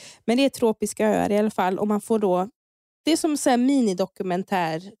ihåg. Men det är tropiska öar i alla fall, och man får då, det är som så här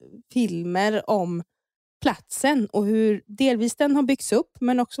minidokumentärfilmer om platsen och hur delvis den har byggts upp,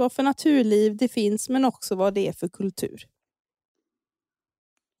 men också vad för naturliv det finns, men också vad det är för kultur.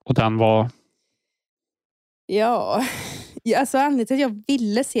 Och den var? Ja, alltså anledningen till att jag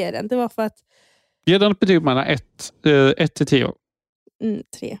ville se den, det var för att... Ge den betyg mellan 1 till 10.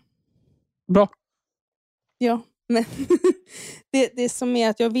 3. Bra. Ja, men det som är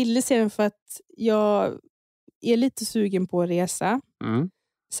att jag ville se den för att jag är lite sugen på att resa.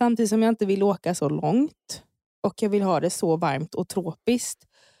 Samtidigt som jag inte vill åka så långt. Och jag vill ha det så varmt och tropiskt.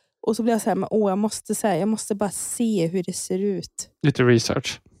 Och så blir jag så här, men, jag måste bara se hur det ser ut. Lite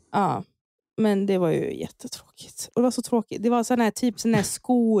research. Ja, men det var ju jättetråkigt. Och det var så tråkigt. Det var sån här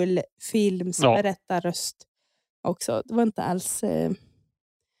skolfilmsberättarröst också. Det var inte alls...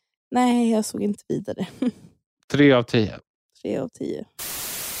 Nej, jag såg inte vidare. 3 av 10. 3 av 10.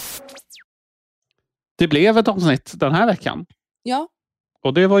 Det blev ett avsnitt den här veckan. Ja.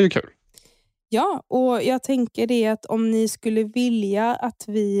 Och det var ju kul. Ja, och jag tänker det att om ni skulle vilja att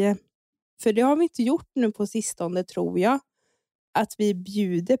vi... För det har vi inte gjort nu på sistone, tror jag. Att vi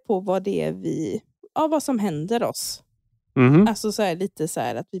bjuder på vad det är vad som händer oss. Alltså så här, lite så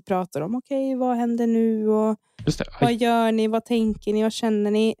här att vi pratar om okej, vad händer nu och vad gör ni, vad tänker ni, vad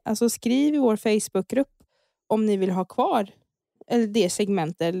känner ni? Alltså skriv i vår Facebookgrupp om ni vill ha kvar eller det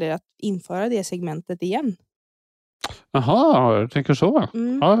segmentet, eller att införa det segmentet igen. Jaha, jag tänker så.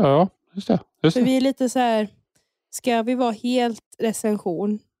 Ja, just det. För vi är lite så här, ska vi vara helt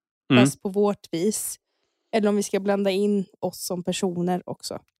recension fast på vårt vis? Eller om vi ska blanda in oss som personer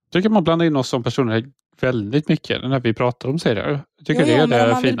också. Tycker man blanda in oss som personer väldigt mycket när vi pratar om serier. Tycker det är det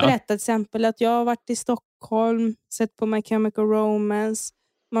fina. Man vill berätta till exempel att jag har varit i Stockholm, sett på My Chemical Romance.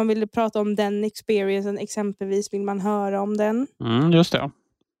 Man vill prata om den experiencen exempelvis, vill man höra om den. Just det.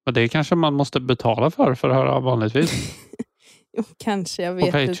 Och det kanske man måste betala för att höra vanligtvis. Jo, kanske, jag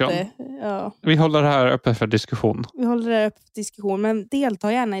vet inte. Ja. Vi håller det här uppe för diskussion. Men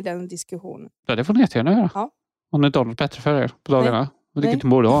delta gärna i den diskussionen. Ja, det får ni jättegärna göra. Ja. Om ni inte har något bättre för er på dagarna. Det tycker inte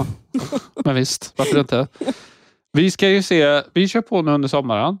borde ha. Men visst, varför inte? Vi ska ju se, vi kör på nu under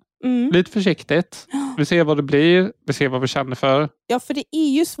sommaren. Lite försiktigt. Vi ser vad det blir. Vi ser vad vi känner för. Ja, för det är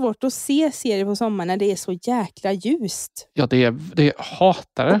ju svårt att se serier på sommaren när det är så jäkla ljust. Ja, det är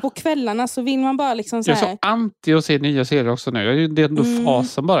hatar det. Och på kvällarna så vill man bara liksom så här... Jag är så anti att se nya serier också nu. Det är ändå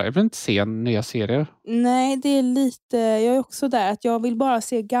fasen bara. Jag vill inte se nya serier. Nej, det är lite... Jag är också där att jag vill bara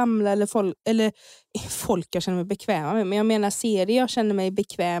se gamla eller folk jag känner mig bekväm med. Men jag menar serier jag känner mig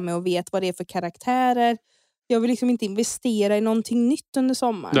bekväm med och vet vad det är för karaktärer. Jag vill liksom inte investera i någonting nytt under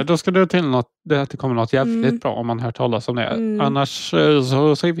sommaren. Ja, då ska det till att det kommer något jävligt bra om man hör talas om det. Annars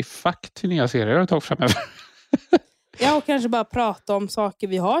så säger vi fuck till nya serier ett tag framöver. Ja, och kanske bara prata om saker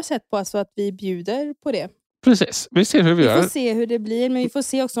vi har sett på så att vi bjuder på det. Precis, vi ser hur vi gör. Vi får se hur det blir, men vi får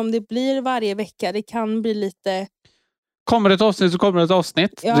se också om det blir varje vecka. Det kan bli lite... Kommer ett avsnitt så kommer ett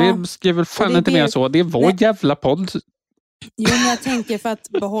avsnitt. Ja. Det skriver väl fan inte mer så. Det är vår jävla podd. Jo, men jag tänker för att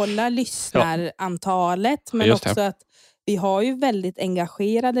behålla lyssnarantalet, men också att vi har ju väldigt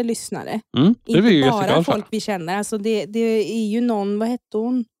engagerade lyssnare. Det är inte bara folk vi känner. Alltså det är ju någon, vad hette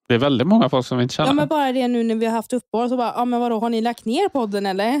hon? Det är väldigt många folk som vi inte känner. Ja, men bara det nu när vi har haft uppehåll så bara, men vadå, har ni lagt ner podden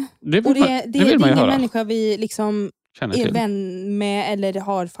eller? Det är ingen höra. Människa vi liksom är vän med eller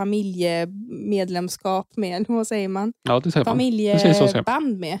har familjemedlemskap med. Vad säger man? Ja, det säger man.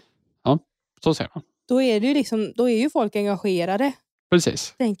 Familjeband med. Ja, så säger man. Då är det ju liksom, då är ju folk engagerade.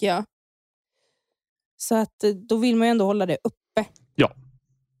 Precis. Tänker jag. Så att då vill man ju ändå hålla det uppe. Ja.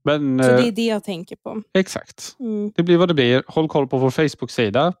 Men, så det är det jag tänker på. Exakt. Det blir vad det blir. Håll koll på vår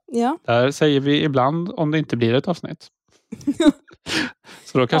Facebook-sida. Ja. Där säger vi ibland om det inte blir ett avsnitt.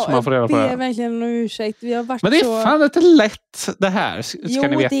 Så då kanske man får reda på det. Det är verkligen en ursäkt. Vi har varit men det är fan inte lätt det här, ska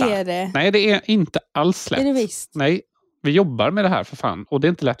ni veta. Det är det. Nej, det är inte alls lätt. Det är det visst. Nej, vi jobbar med det här för fan. Och det är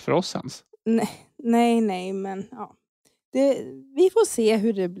inte lätt för oss ens. Nej, men ja. Vi får se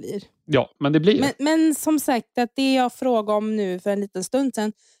hur det blir. Ja, men det blir. Men som sagt, att det jag frågade om nu för en liten stund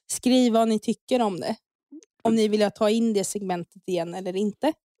sedan, skriv vad ni tycker om det. Om ni vill ta in det segmentet igen eller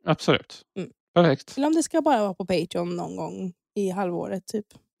inte. Absolut. Perfekt. Eller om det ska bara vara på Patreon någon gång i halvåret typ.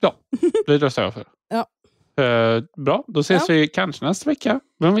 Ja, det röstar jag för. Ja. Bra, då ses vi kanske nästa vecka.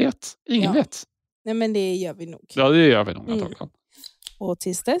 Vem vet? Ingen vet. Nej, men det gör vi nog. Ja, det gör vi nog. Och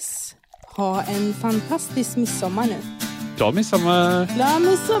tills dess, ha en fantastisk midsommar nu. Glad midsommar! Glad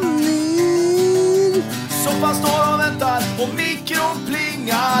midsommar! Soffan står och väntar och mikron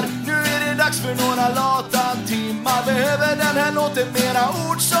plingar. Nu är det dags för några lata timmar. Behöver den här låten mera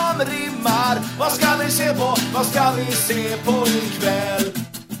ord som rimmar. Vad ska vi se på? Vad ska vi se på ikväll?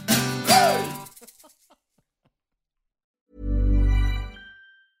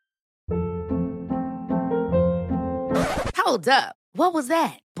 Hold up. What was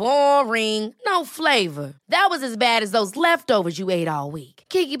that? Boring. No flavor. That was as bad as those leftovers you ate all week.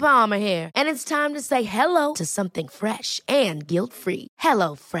 Keke Palmer here. And it's time to say hello to something fresh and guilt-free.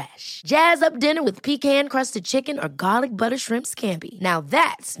 Hello Fresh. Jazz up dinner with pecan-crusted chicken or garlic butter shrimp scampi. Now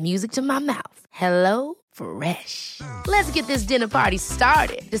that's music to my mouth. Hello Fresh. Let's get this dinner party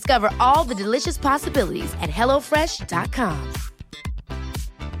started. Discover all the delicious possibilities at HelloFresh.com.